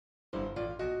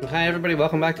Hi everybody,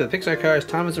 welcome back to the Pixar Cars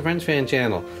Thomas and Friends fan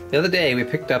channel. The other day we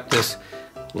picked up this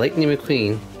Lightning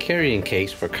McQueen carrying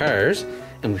case for cars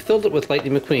and we filled it with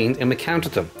Lightning McQueens and we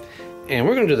counted them. And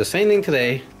we're going to do the same thing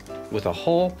today with a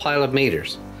whole pile of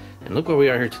Maters. And look where we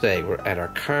are here today. We're at our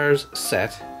cars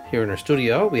set here in our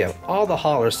studio. We have all the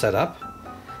haulers set up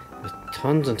with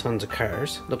tons and tons of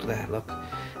cars. Look at that, look.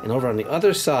 And over on the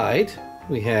other side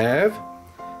we have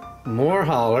more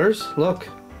haulers. Look.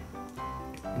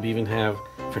 We even have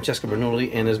Francesco Bernoulli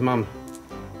and his mum.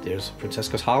 There's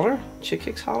Francesco's hauler, Chick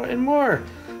Hicks hauler, and more.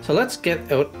 So let's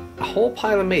get out a whole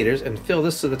pile of Maters and fill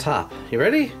this to the top. You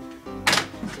ready?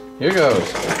 Here goes.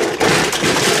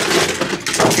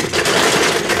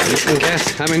 You can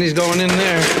guess how many's going in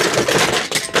there.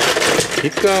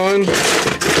 Keep going.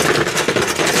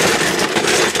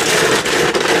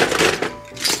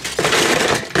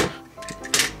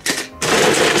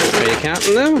 Are you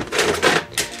counting them?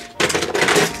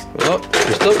 Oh,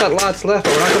 we still got lots left,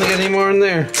 but we're not going to get any more in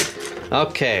there.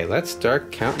 Okay, let's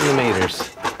start counting the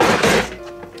Maters.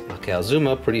 Okay, I'll zoom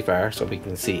up pretty far so we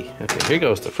can see. Okay, here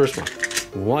goes the first one.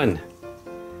 1.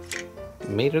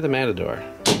 Mater the Matador.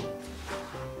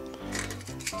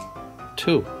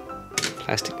 2.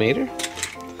 Plastic Mater.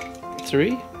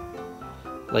 3.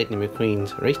 Lightning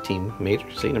McQueen's race team Mater.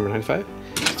 See, number 95.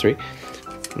 3.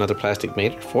 Another plastic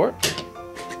Mater. 4.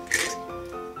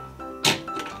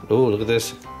 Oh, look at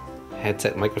this.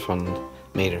 Headset microphone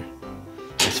Mater.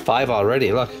 It's 5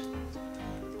 already, look.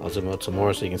 I'll zoom out some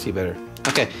more so you can see better.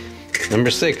 Okay, number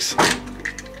 6,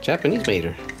 Japanese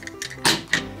Mater.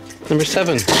 Number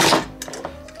 7,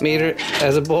 Mater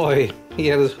as a boy. He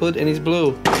had his hood and he's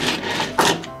blue.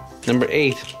 Number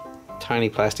 8, tiny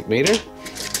plastic Mater.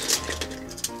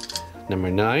 Number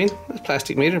 9, that's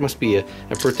plastic Mater, must be a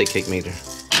birthday cake Mater.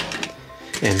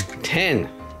 And 10,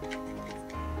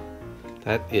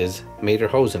 that is Mater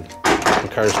Hosen.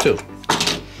 Cars 2.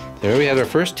 There we have our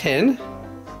first 10.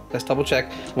 Let's double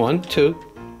check. 1, 2,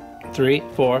 3,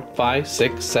 4, 5,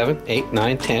 6, 7, 8,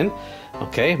 9, 10.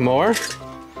 Okay, more.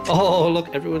 Oh,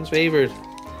 look, everyone's favorite.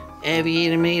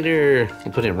 Aviator Mater.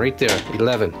 We'll put him right there.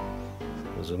 11.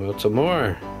 We'll zoom out some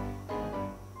more.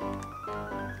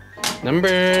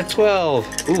 Number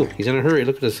 12. Ooh, he's in a hurry.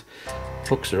 Look at his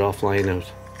hooks are all flying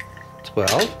out.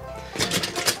 12.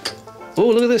 Oh,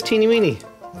 look at this teeny weeny.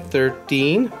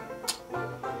 13.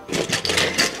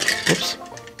 Oops.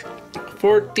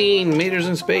 14 Maters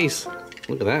in space.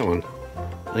 Look at that one.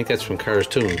 I think that's from Cars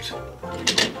Tunes.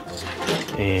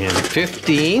 And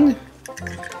 15.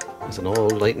 That's an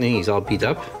old Lightning. He's all beat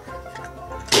up.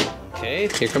 Okay,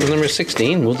 here comes number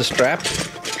 16. Move the strap.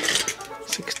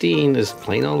 16 is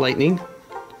plain old Lightning.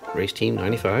 Race Team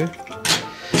 95.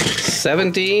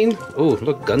 17. Oh,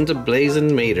 look, Guns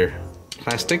A-Blazing Mater.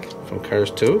 Plastic from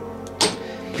Cars 2.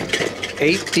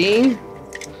 18.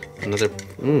 Another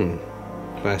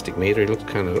plastic Mater. He looks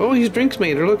kind of... Oh, he's Drinks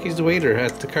Mater. Look, he's the waiter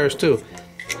at the Cars 2.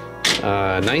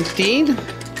 19.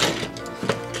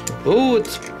 Oh,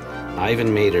 it's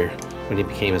Ivan Mater when he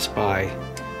became a spy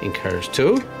in Cars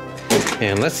 2.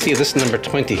 And let's see this number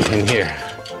 20 in here.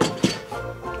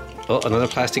 Oh, another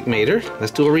plastic Mater.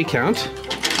 Let's do a recount.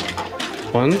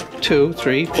 1, 2,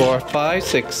 3, 4, 5,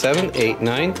 6, 7, 8,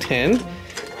 9, 10,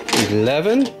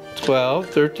 11, 12,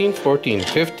 13, 14,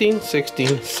 15,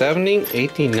 16, 17,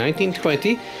 18, 19,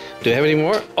 20. Do we have any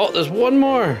more? Oh, there's one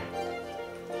more.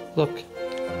 Look,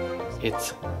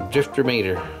 it's Drifter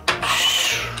Mater.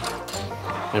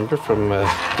 Remember from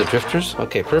the Drifters?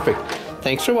 Okay, perfect.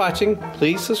 Thanks for watching.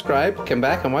 Please subscribe, come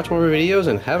back and watch more videos,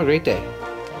 and have a great day.